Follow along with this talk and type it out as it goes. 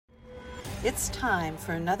It's time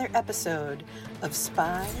for another episode of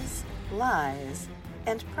Spies, Lies,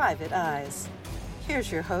 and Private Eyes.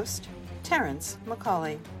 Here's your host, Terrence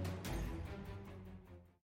McCauley.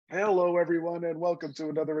 Hello, everyone, and welcome to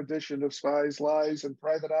another edition of Spies, Lies, and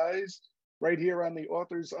Private Eyes, right here on the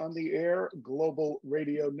Authors on the Air Global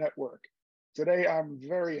Radio Network. Today, I'm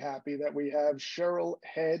very happy that we have Cheryl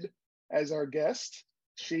Head as our guest.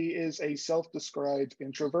 She is a self-described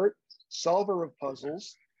introvert, solver of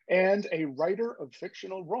puzzles, and a writer of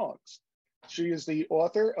fictional wrongs. She is the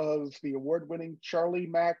author of the award-winning Charlie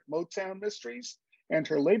Mack Motown Mysteries, and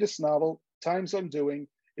her latest novel, Time's Undoing,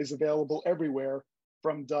 is available everywhere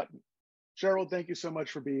from Dutton. Cheryl, thank you so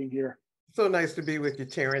much for being here. So nice to be with you,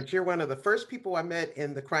 Terrence. You're one of the first people I met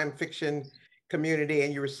in the crime fiction community,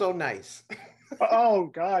 and you were so nice. Oh,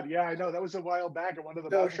 God, yeah, I know. That was a while back at one of the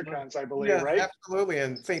BoucherCons, I believe, yeah, right? Absolutely,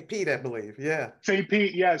 in St. Pete, I believe, yeah. St.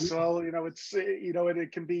 Pete, yes. Well, it's,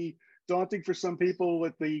 it can be daunting for some people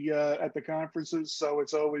with the at the conferences, so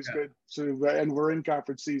it's always good to, and we're in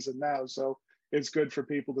conference season now, so it's good for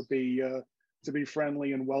people to be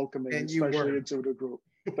friendly and welcoming, And especially into the group.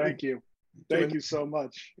 Thank you. Thank you so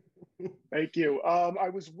much. Thank you. I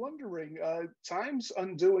was wondering, Time's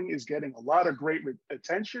Undoing is getting a lot of great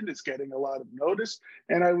attention. It's getting a lot of notice.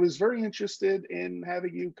 And I was very interested in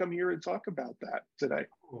having you come here and talk about that today.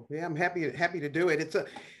 Yeah, I'm happy to do it. It's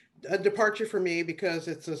a departure for me because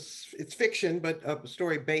it's fiction, but a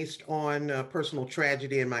story based on personal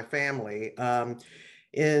tragedy in my family.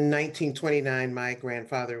 In 1929, my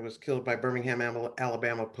grandfather was killed by Birmingham,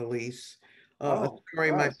 Alabama police. A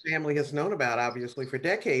story my family has known about, obviously, for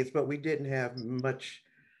decades, but we didn't have much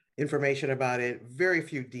information about it. Very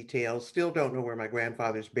few details. Still don't know where my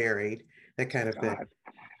grandfather's buried, that kind of thing.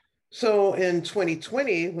 So in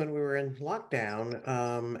 2020, when we were in lockdown,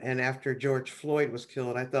 and after George Floyd was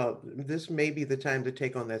killed, I thought this may be the time to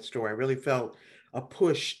take on that story. I really felt a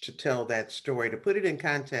push to tell that story, to put it in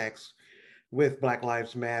context with Black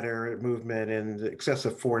Lives Matter movement and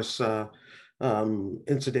excessive force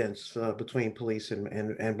incidents between police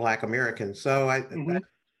and Black Americans. So I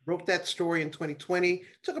wrote that story in 2020.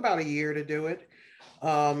 Took about a year to do it.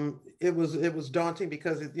 It was daunting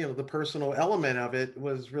because the personal element of it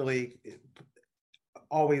was really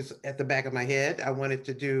always at the back of my head. I wanted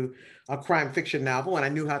to do a crime fiction novel, and I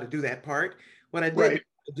knew how to do that part. What I didn't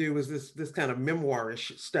do was this kind of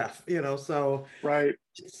memoirish stuff, So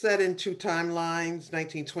it's set in two timelines: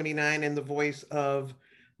 1929 in the voice of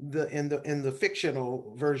in the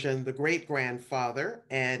fictional version, the great grandfather,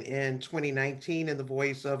 and in 2019 in the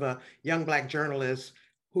voice of a young Black journalist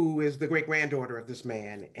who is the great granddaughter of this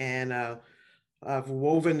man. And I've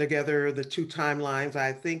woven together the two timelines,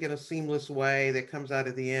 I think, in a seamless way that comes out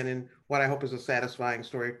at the end, and what I hope is a satisfying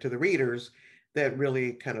story to the readers that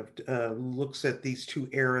really kind of looks at these two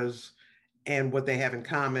eras and what they have in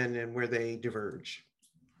common and where they diverge.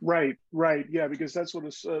 Right. Yeah, because that's what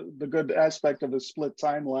is the good aspect of a split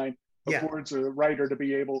timeline affords a writer to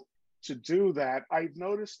be able to do that. I've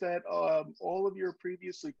noticed that all of your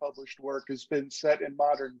previously published work has been set in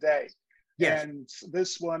modern day. Yes. And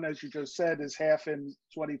this one, as you just said, is half in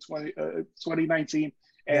 2019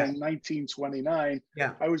 and 1929.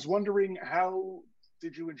 Yeah. I was wondering, how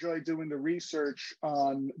did you enjoy doing the research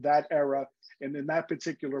on that era and in that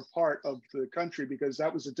particular part of the country? Because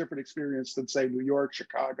that was a different experience than, say, New York,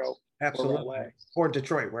 Chicago, absolutely, or LA. Or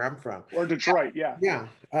Detroit, where I'm from. Or Detroit, yeah.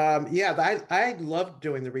 I love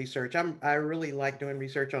doing the research. I really like doing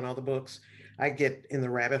research on all the books. I get in the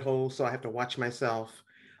rabbit hole, so I have to watch myself.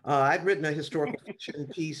 I'd written a historical fiction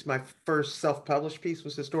piece. My first self-published piece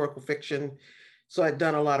was historical fiction. So I'd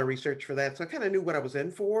done a lot of research for that. So I kind of knew what I was in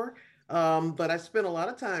for. But I spent a lot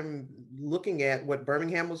of time looking at what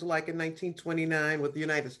Birmingham was like in 1929, what the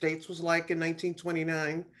United States was like in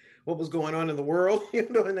 1929, what was going on in the world, in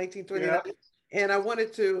 1929. Yeah. And I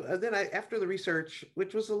wanted to, after the research,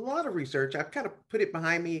 which was a lot of research, I kind of put it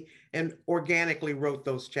behind me and organically wrote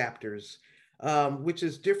those chapters, which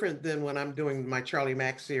is different than when I'm doing my Charlie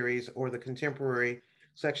Mack series or the contemporary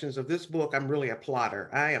sections of this book. I'm really a plotter.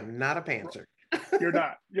 I am not a pantser. You're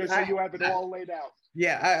not. So you have it all laid out.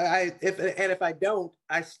 Yeah, if I don't,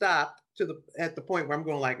 I stop at the point where I'm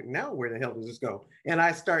going like, now where the hell does this go? And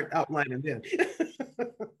I start outlining then.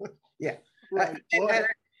 Yeah, right.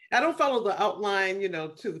 I don't follow the outline,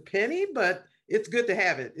 to the penny, but it's good to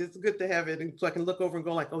have it. It's good to have it, and so I can look over and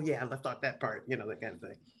go like, oh yeah, I left out that part, that kind of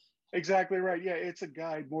thing. Exactly right. Yeah, it's a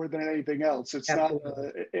guide more than anything else. It's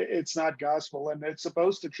it's not gospel, and it's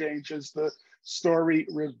supposed to change as the story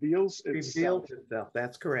reveals itself.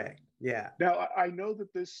 That's correct. Yeah. Now, I know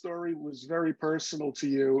that this story was very personal to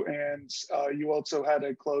you, and you also had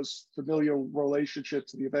a close familial relationship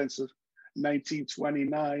to the events of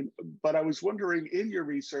 1929. But I was wondering, in your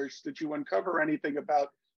research, did you uncover anything about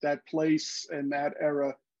that place and that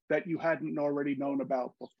era that you hadn't already known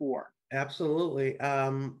about before? Absolutely.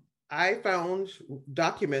 I found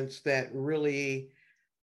documents that really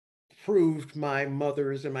proved my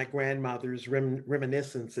mother's and my grandmother's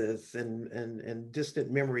reminiscences and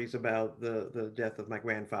distant memories about the death of my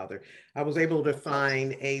grandfather. I was able to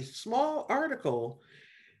find a small article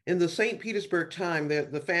in the St. Petersburg Time.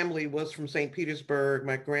 The family was from St. Petersburg.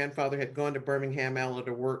 My grandfather had gone to Birmingham,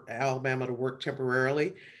 Alabama to work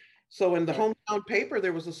temporarily. So in the hometown paper,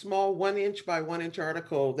 there was a small 1 inch by 1 inch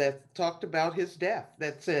article that talked about his death.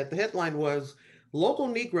 That said, the headline was "Local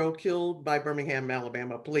Negro Killed by Birmingham,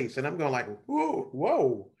 Alabama Police." And I'm going like, whoa,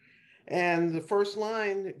 whoa. And the first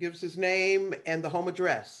line gives his name and the home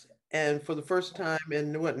address. And for the first time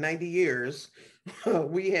in 90 years,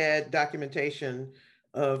 we had documentation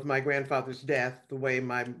of my grandfather's death the way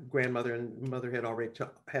my grandmother and mother had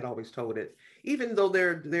always told it, even though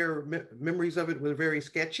their memories of it were very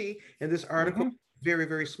sketchy. And this article, very,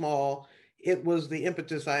 very small, it was the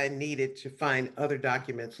impetus I needed to find other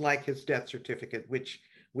documents like his death certificate, which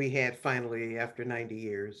we had finally after 90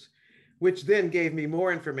 years, which then gave me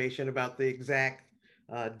more information about the exact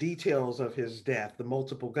details of his death, the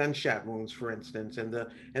multiple gunshot wounds, for instance, and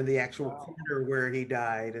the actual corner where he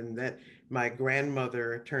died, and that my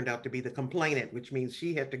grandmother turned out to be the complainant, which means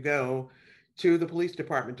she had to go to the police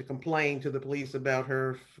department to complain to the police about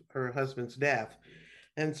her husband's death.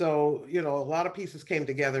 And so, a lot of pieces came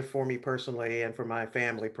together for me personally and for my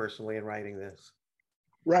family personally in writing this.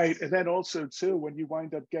 Right. And then also, too, when you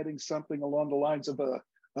wind up getting something along the lines of a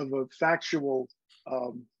factual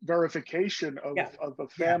verification of a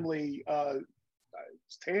family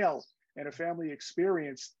tale and a family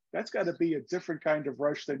experience, that's got to be a different kind of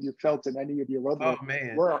rush than you felt in any of your other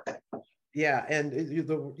work. Yeah, and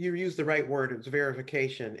you used the right word. It was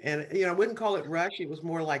verification, and I wouldn't call it rush. It was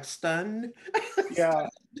more like stunned. Yeah.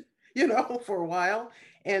 For a while,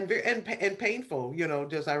 and painful.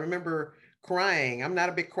 Just I remember crying. I'm not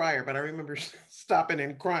a big crier, but I remember stopping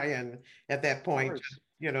and crying at that point.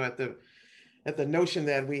 At the notion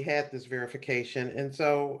that we had this verification, and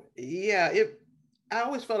so I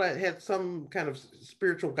always felt I had some kind of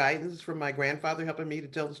spiritual guidance from my grandfather helping me to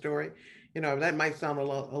tell the story. That might sound a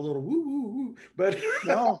little woo woo woo, but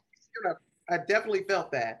no, I definitely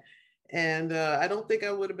felt that. And I don't think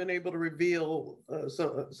I would have been able to reveal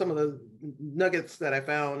some of the nuggets that I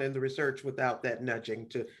found in the research without that nudging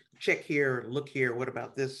to check here, look here, what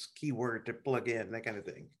about this keyword to plug in, that kind of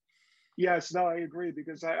thing. Yes, no, I agree,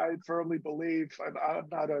 because I firmly believe I'm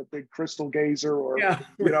not a big crystal gazer or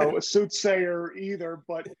a soothsayer either,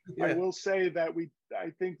 but I will say that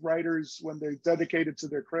I think writers, when they're dedicated to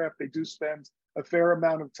their craft, they do spend a fair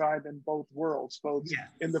amount of time in both worlds, both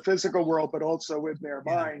in the physical world, but also in their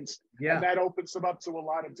minds. Yeah. And that opens them up to a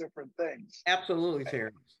lot of different things. Absolutely,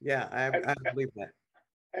 Terrence. Yeah, I believe that.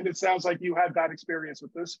 And it sounds like you had that experience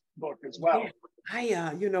with this book as well.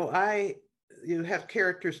 You have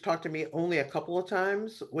characters talk to me only a couple of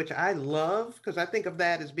times, which I love, because I think of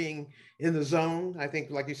that as being in the zone. I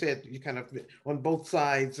think, like you said, you kind of on both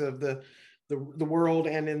sides of the world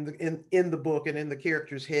and in the book and in the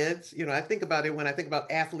characters' heads. I think about it when I think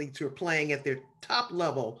about athletes who are playing at their top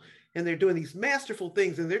level and they're doing these masterful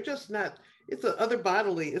things, and they're just not. It's an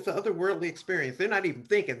otherworldly experience. They're not even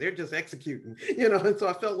thinking; they're just executing. And so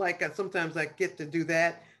I felt like sometimes I get to do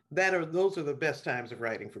that. Those are the best times of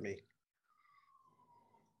writing for me.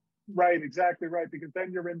 Right, exactly right, because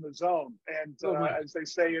then you're in the zone, and as they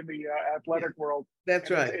say in the athletic world, that's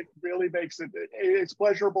right. It really makes it's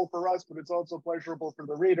pleasurable for us, but it's also pleasurable for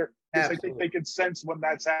the reader, because I think they can sense when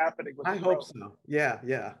that's happening. I hope so.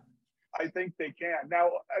 Yeah. I think they can. Now,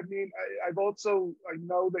 I mean, I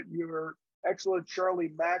know that your excellent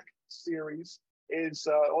Charlie Mack series is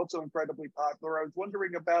also incredibly popular. I was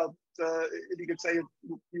wondering about if you could say a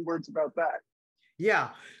few words about that. Yeah.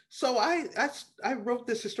 So I wrote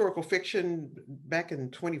this historical fiction back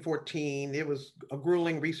in 2014. It was a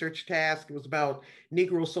grueling research task. It was about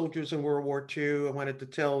Negro soldiers in World War II. I wanted to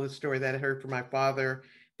tell this story that I heard from my father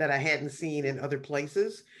that I hadn't seen in other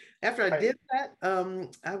places. After I did that,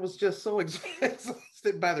 I was just so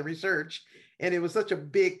exhausted by the research, and it was such a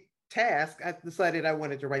big task. I decided I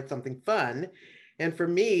wanted to write something fun. And for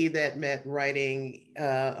me, that meant writing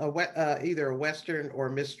either a Western or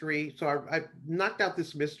mystery. So I knocked out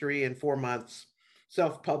this mystery in 4 months,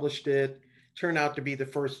 self-published it, turned out to be the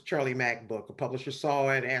first Charlie Mack book. A publisher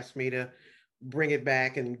saw it, asked me to bring it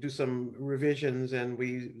back and do some revisions. And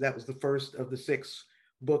that was the first of the 6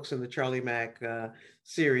 books in the Charlie Mack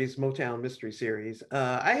series, Motown Mystery Series.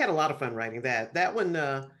 I had a lot of fun writing that. That one,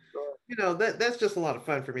 you know, that's just a lot of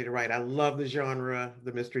fun for me to write. I love the genre,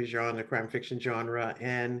 the mystery genre, the crime fiction genre,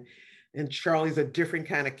 and Charlie's a different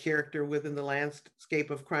kind of character within the landscape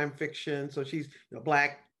of crime fiction. So she's a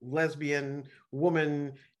Black lesbian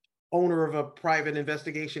woman, owner of a private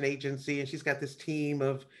investigation agency, and she's got this team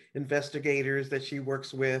of investigators that she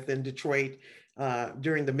works with in Detroit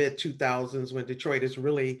during the mid 2000s, when Detroit is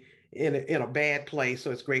really in a bad place.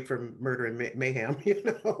 So it's great for murder and mayhem, you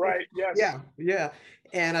know? Right. Yes. Yeah, yeah.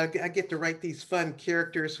 And I get to write these fun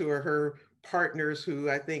characters who are her partners, who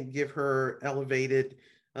I think give her elevated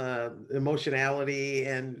emotionality.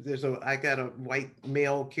 And I got a white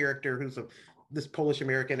male character who's this Polish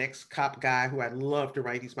American ex-cop guy who I'd love to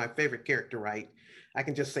write. He's my favorite character to write. I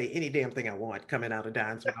can just say any damn thing I want coming out of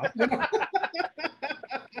Don's mouth.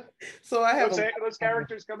 So I have those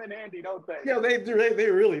characters come in handy, don't they? Yeah, they do.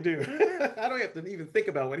 They really do. I don't have to even think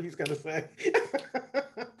about what he's going to say.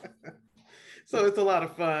 So it's a lot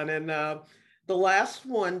of fun. And the last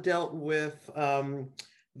one dealt with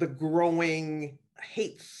the growing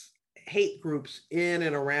hate groups in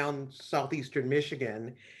and around southeastern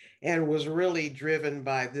Michigan, and was really driven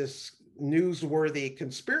by this newsworthy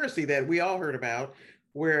conspiracy that we all heard about,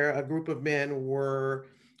 where a group of men were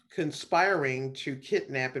conspiring to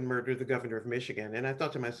kidnap and murder the governor of Michigan. And I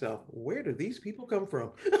thought to myself, where do these people come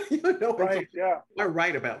from? You know, right, so yeah. I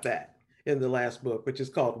write about that in the last book, which is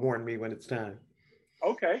called Warn Me When It's Time.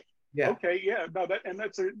 Okay. Yeah. Okay. Yeah. No,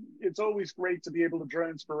 it's always great to be able to draw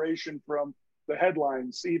inspiration from the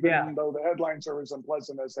headlines, even though the headlines are as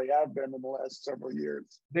unpleasant as they have been in the last several years.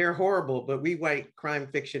 They're horrible, but we write crime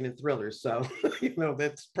fiction and thrillers. So, you know,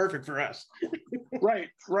 that's perfect for us. Right.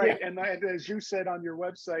 Yeah. And as you said on your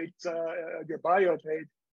website, your bio page,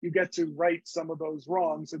 you get to right some of those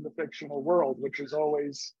wrongs in the fictional world, which is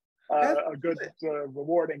always a good,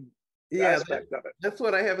 rewarding aspect of it. That's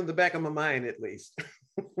what I have in the back of my mind, at least.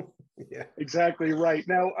 Yeah, exactly right.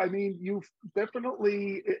 Now, I mean, you've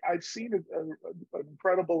definitely, I've seen an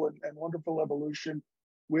incredible and wonderful evolution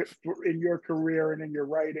in your career and in your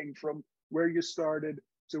writing, from where you started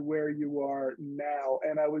to where you are now.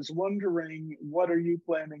 And I was wondering, what are you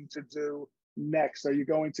planning to do next? Are you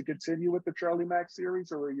going to continue with the Charlie Mack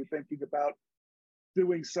series, or are you thinking about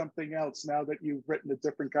doing something else now that you've written a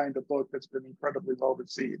different kind of book that's been incredibly well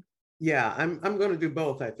received? Yeah, I'm going to do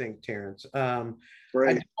both, I think, Terrence. Right.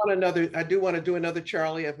 I do want to do another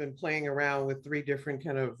Charlie. I've been playing around with 3 different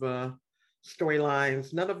kind of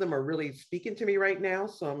storylines. None of them are really speaking to me right now,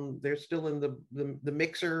 so they're still in the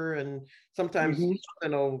mixer. And sometimes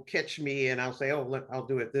something will catch me, and I'll say, "Oh, I'll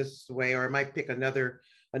do it this way," or I might pick another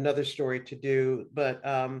story to do. But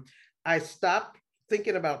I stopped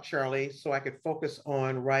thinking about Charlie so I could focus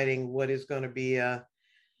on writing what is going to be a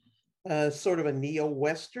sort of a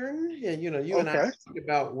neo-Western. And you know, you and I talked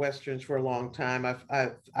about Westerns for a long time.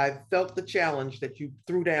 I've felt the challenge that you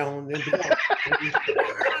threw down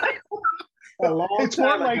a long it's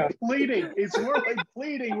time more ago. Like pleading. It's more like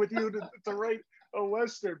pleading with you to write a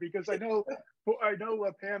Western, because I know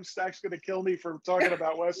Pam Stack's going to kill me for talking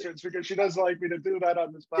about Westerns, because she doesn't like me to do that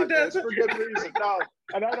on this podcast for good reason. No,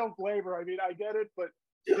 and I don't blame her. I mean, I get it, but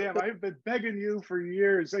damn, I've been begging you for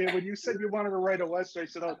years. And when you said you wanted to write a Western, I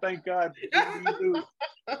said, "Oh, thank God."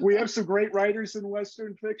 We have some great writers in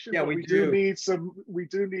Western fiction, but we do need some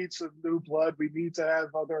new blood. We need to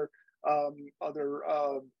have other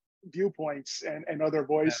viewpoints and other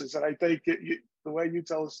voices. And I think the way you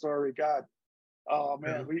tell a story, God, oh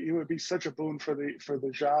man, you would be such a boon for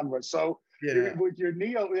the genre. So with your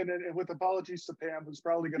neo, and with apologies to Pam, who's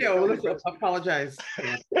probably going to apologize.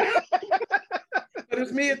 But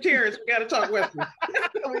it's me and Terrence. We got to talk Western.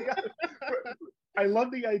 I love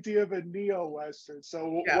the idea of a neo-Western.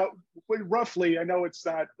 So what roughly, I know it's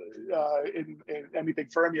not in anything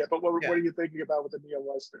firm yet, but what are you thinking about with a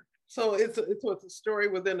neo-Western? So it's a story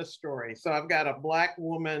within a story. So I've got a Black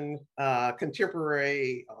woman,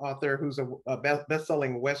 contemporary author who's a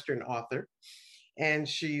best-selling Western author, and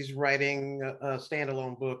she's writing a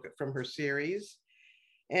standalone book from her series.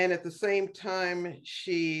 And at the same time,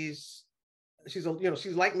 she's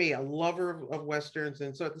like me, a lover of Westerns.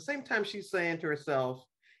 And so at the same time, she's saying to herself,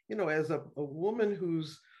 you know, as a woman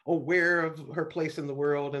who's aware of her place in the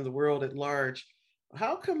world and the world at large,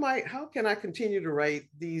 how can I continue to write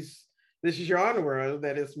this genre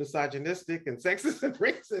that is misogynistic and sexist and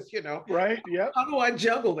racist, you know? Right. Yeah. How do I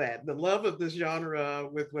juggle that, the love of this genre,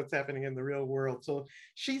 with what's happening in the real world? So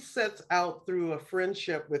she sets out through a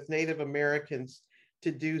friendship with Native Americans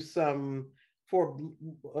to do some, for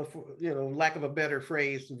you know, lack of a better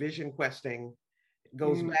phrase, vision questing.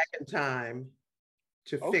 Goes back in time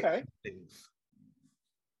to fix things.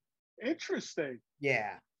 Interesting.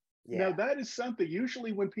 Yeah. Now Yeah. that is something.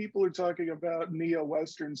 Usually, when people are talking about neo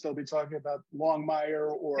westerns, they'll be talking about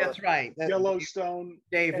Longmire or That's right. Yellowstone,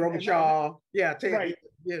 Dave and Robichaud. Yeah, right,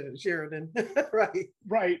 yeah, Sheridan. Right.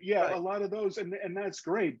 right, yeah, Right. a lot of those, and that's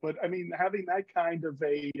great. But I mean, having that kind of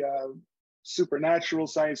a supernatural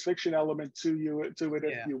science fiction element to it, if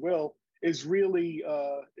Yeah. you will, is really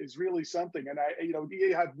something. And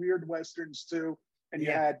you had weird westerns too, and you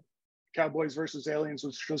Yeah. had Cowboys versus Aliens,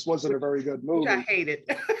 which just wasn't Which, a very good which I movie. hated.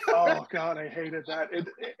 Oh God, I hated that.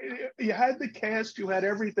 You had the cast, you had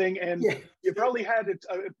everything, and Yeah. you probably had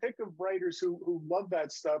a pick of writers who loved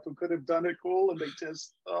that stuff, who could have done it cool, and they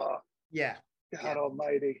just, Yeah. Yeah. God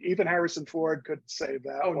Almighty. Even Harrison Ford couldn't save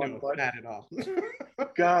that Oh one, no, but not at all.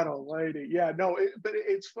 God Almighty, yeah, no. But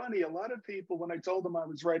it's funny. A lot of people, when I told them I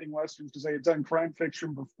was writing westerns because I had done crime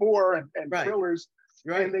fiction before and Right. thrillers,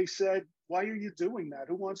 and Right. they said, "Why are you doing that?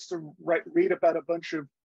 Who wants to read about a bunch of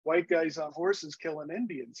white guys on horses killing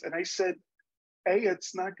Indians?" And I said, A,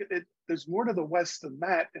 it's not good. There's more to the West than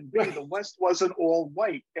that, and B, the Right. West wasn't all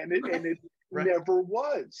white, and it Right. never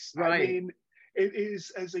was. I Right. mean, it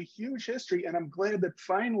is as a huge history, and I'm glad that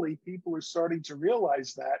finally people are starting to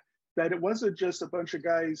realize that it wasn't just a bunch of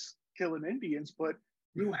guys killing Indians, but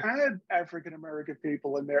you had African American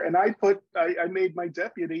people in there. And I made my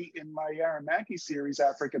deputy in my Aramaki series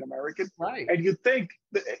African American, Right. and you'd think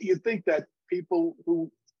that people who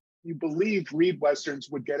you believe read westerns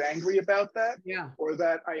would get angry about that, Yeah. or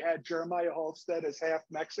that I had Jeremiah Halstead as half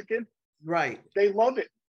Mexican. Right. They love it,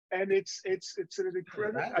 and it's an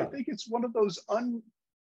incredible. I I love it. think it's one of those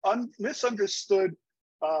misunderstood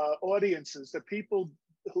audiences that people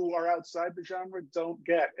who are outside the genre don't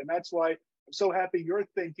get, and that's why I'm so happy you're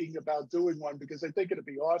thinking about doing one, because I think it'd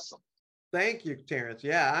be awesome. Thank you, Terrence.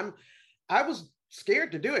 Yeah, I was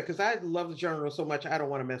scared to do it because I love the genre so much. I don't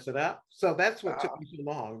want to mess it up. So that's what took Uh, me so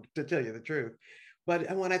long, to tell you the truth.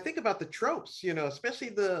 But when I think about the tropes, especially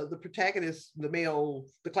the protagonist,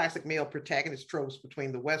 the classic male protagonist tropes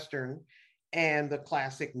between the Western and the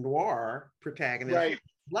classic noir protagonist, right,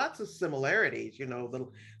 lots of similarities.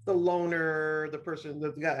 The loner, the person,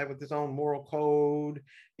 the guy with his own moral code.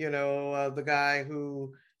 The guy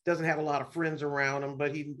who doesn't have a lot of friends around him,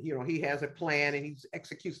 but he has a plan and he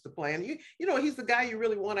executes the plan. He's the guy you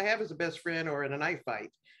really want to have as a best friend or in a knife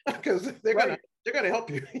fight because right. they're gonna help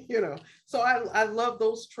you. So I love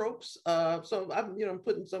those tropes. So I'm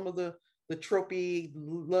putting some of the tropey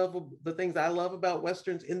love of the things I love about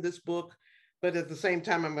westerns in this book, but at the same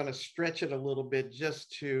time I'm going to stretch it a little bit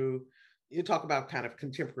just to you talk about kind of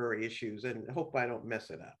contemporary issues and hope I don't mess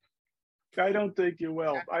it up. I don't think you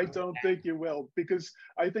will. I don't think you will, because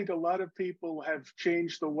I think a lot of people have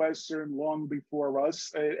changed the Western long before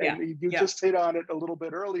us. Yeah. And you Yeah. just hit on it a little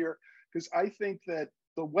bit earlier, because I think that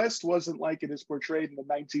the West wasn't like it is portrayed in the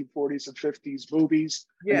 1940s and 50s movies.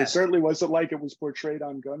 And it Yes. certainly wasn't like it was portrayed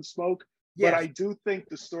on Gunsmoke. But Yes. I do think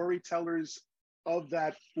the storytellers of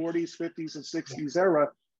that 40s, 50s, and 60s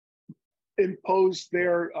era imposed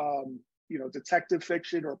their detective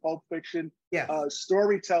fiction or pulp fiction Yes.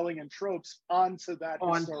 storytelling and tropes onto that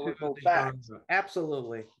On to historical the fact. genre.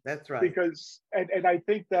 Absolutely. That's right. Because and I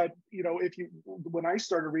think that if you when I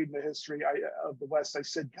started reading the history of the West, I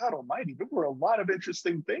said, God Almighty, there were a lot of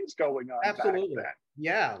interesting things going on back Absolutely. then.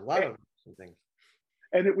 Yeah, a lot And, of things.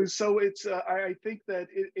 and it was so it's I think that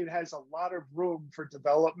it has a lot of room for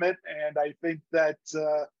development, and I think that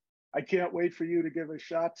I can't wait for you to give a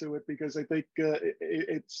shot to it, because I think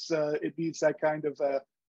it needs that kind of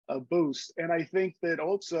a boost. And I think that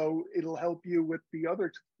also it'll help you with the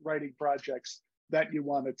other writing projects that you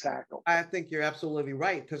want to tackle. I think you're absolutely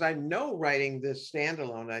right, because I know writing this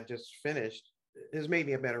standalone I just finished has made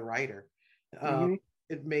me a better writer. Uh, Hmm.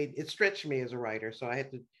 it stretched me as a writer, so I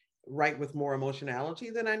had to write with more emotionality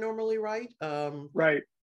than I normally write. Right.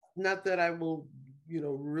 Not that I will,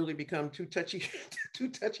 really become too touchy, too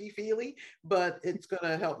touchy feely, but it's going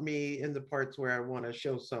to help me in the parts where I want to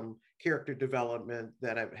show some character development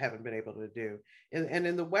that I haven't been able to do. And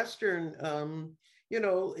in the Western,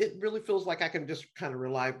 it really feels like I can just kind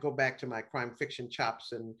of go back to my crime fiction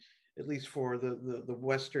chops, and at least for the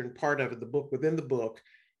Western part of it, the book within the book,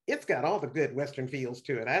 it's got all the good Western feels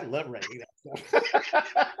to it. I love writing that stuff.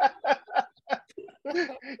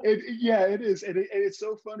 Yeah, it is, and it's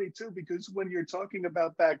so funny too, because when you're talking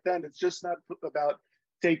about back then, it's just not about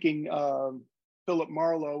taking Philip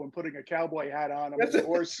Marlowe and putting a cowboy hat on him That's and a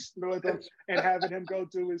horse with him that's, and having him go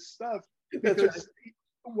do his stuff. that's right. Because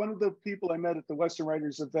one of the people I met at the Western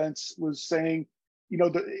Writers events was saying,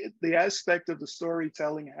 the aspect of the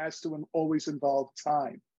storytelling has to always involve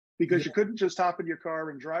time, because you Yeah, couldn't just hop in your car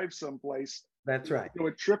and drive someplace. that's right.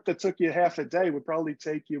 A trip that took you half a day would probably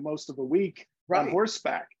take you most of a week. on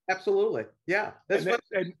horseback. Absolutely. Yeah. That's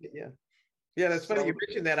funny. Yeah. Yeah, that's funny. You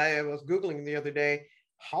mentioned that. I was Googling the other day,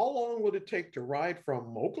 how long would it take to ride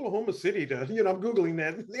from Oklahoma City to, I'm Googling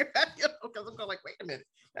that, because I'm going like, wait a minute,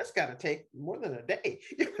 that's got to take more than a day.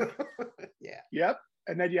 Yeah. Yep.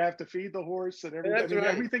 And then you have to feed the horse and everything.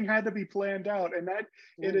 Everything had to be planned out. And that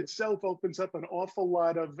in itself opens up an awful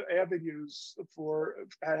lot of avenues for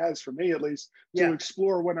me at least, to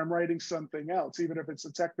explore when I'm writing something else, even if it's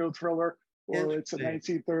a techno thriller or it's a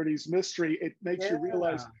 1930s mystery. It makes you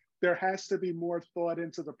realize there has to be more thought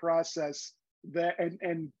into the process. That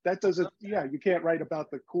and that doesn't you can't write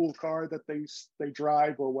about the cool car that they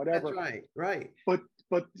drive or whatever. That's right. But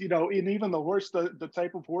and even the horse, the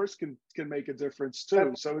type of horse can make a difference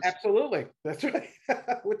too. So it's absolutely, that's right.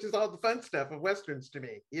 Which is all the fun stuff of Westerns to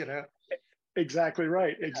me, Exactly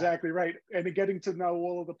right. And getting to know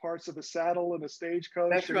all of the parts of a saddle and a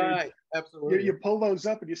stagecoach. That's right. Absolutely. You pull those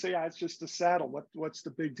up and you say, it's just a saddle. What's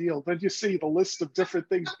the big deal? Then you see the list of different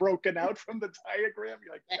things broken out from the diagram.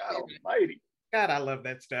 You're like, God almighty. God, I love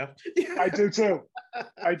that stuff. I do too.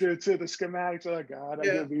 The schematics. Oh God,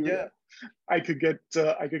 I could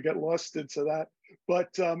get lost into that.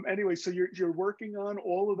 But anyway, so you're working on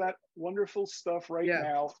all of that wonderful stuff right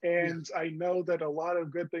now, and I know that a lot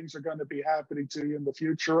of good things are going to be happening to you in the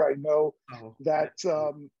future. I know that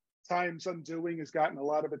Time's Undoing has gotten a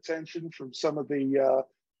lot of attention from some of the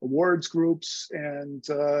awards groups, and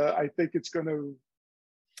I think it's going to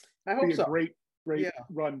be a great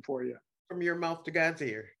run for you. From your mouth to God's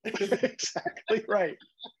ear. Exactly right.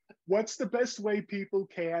 What's the best way people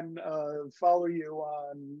can follow you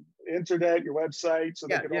on internet, your website, so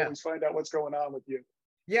they can always find out what's going on with you?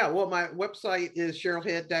 Yeah, well, my website is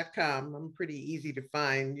CherylHead.com. I'm pretty easy to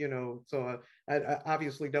find, so I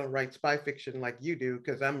obviously don't write spy fiction like you do,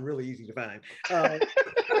 because I'm really easy to find.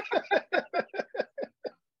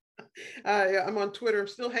 I'm on Twitter. I'm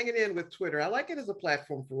still hanging in with Twitter. I like it as a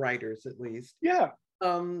platform for writers, at least. Yeah.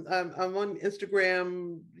 I'm on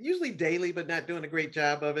Instagram, usually daily, but not doing a great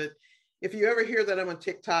job of it. If you ever hear that I'm on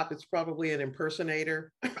TikTok, it's probably an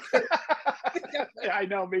impersonator. Yeah, I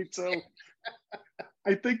know, me too.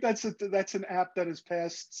 I think that's an app that has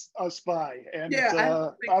passed us by, and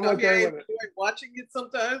I'm okay with it. I enjoy watching it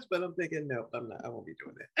sometimes, but I'm thinking, no, I'm not. I won't be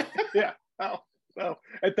doing that. Yeah. Oh,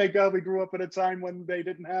 and thank God we grew up at a time when they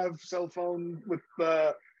didn't have cell phone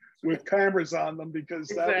with cameras on them, because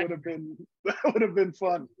that would have been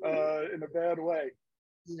fun in a bad way.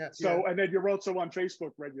 Yeah. So, and then you're also on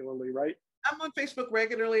Facebook regularly, right? I'm on Facebook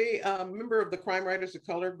regularly, member of the Crime Writers of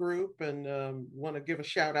Color group, and want to give a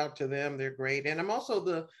shout out to them. They're great. And I'm also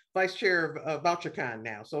the vice chair of VoucherCon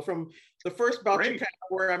now. So from the first VoucherCon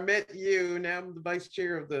where I met you, now I'm the vice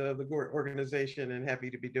chair of the organization, and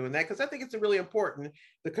happy to be doing that, because I think it's really important,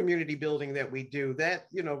 the community building that we do. That,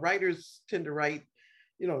 writers tend to write,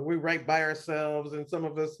 we write by ourselves, and some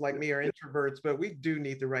of us like me are introverts, but we do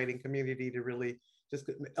need the writing community to really just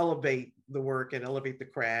elevate the work and elevate the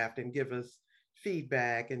craft and give us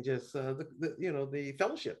feedback and just the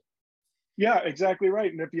fellowship. Yeah, exactly right.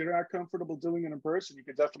 And if you're not comfortable doing it in person, you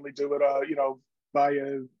can definitely do it,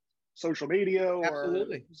 via social media or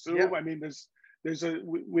Zoom. Yeah. I mean,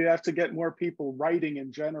 we have to get more people writing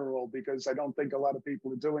in general, because I don't think a lot of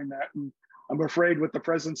people are doing that. And I'm afraid with the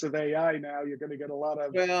presence of AI now, you're going to get a lot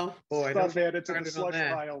of stuff added to the slush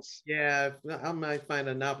files. Yeah, I might find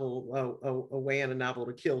a way in a novel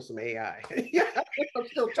to kill some AI. I'm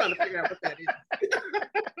still trying to figure out what that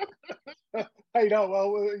is. I know.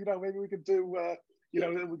 Well, maybe we could do,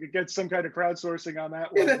 we could get some kind of crowdsourcing on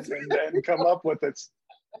that one and come up with it.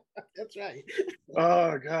 That's right.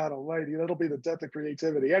 Oh, God almighty. That'll be the death of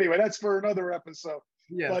creativity. Anyway, that's for another episode.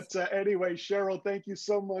 Yes. But anyway, Cheryl, thank you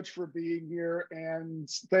so much for being here. And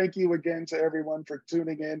thank you again to everyone for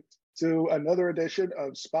tuning in to another edition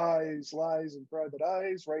of Spies, Lies, and Private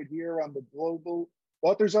Eyes right here on the Global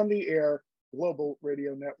Authors on the Air Global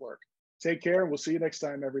Radio Network. Take care, and we'll see you next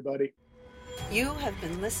time, everybody. You have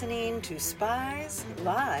been listening to Spies,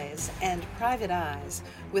 Lies, and Private Eyes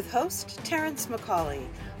with host Terrence McCauley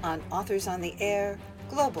on Authors on the Air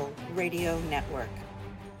Global Radio Network.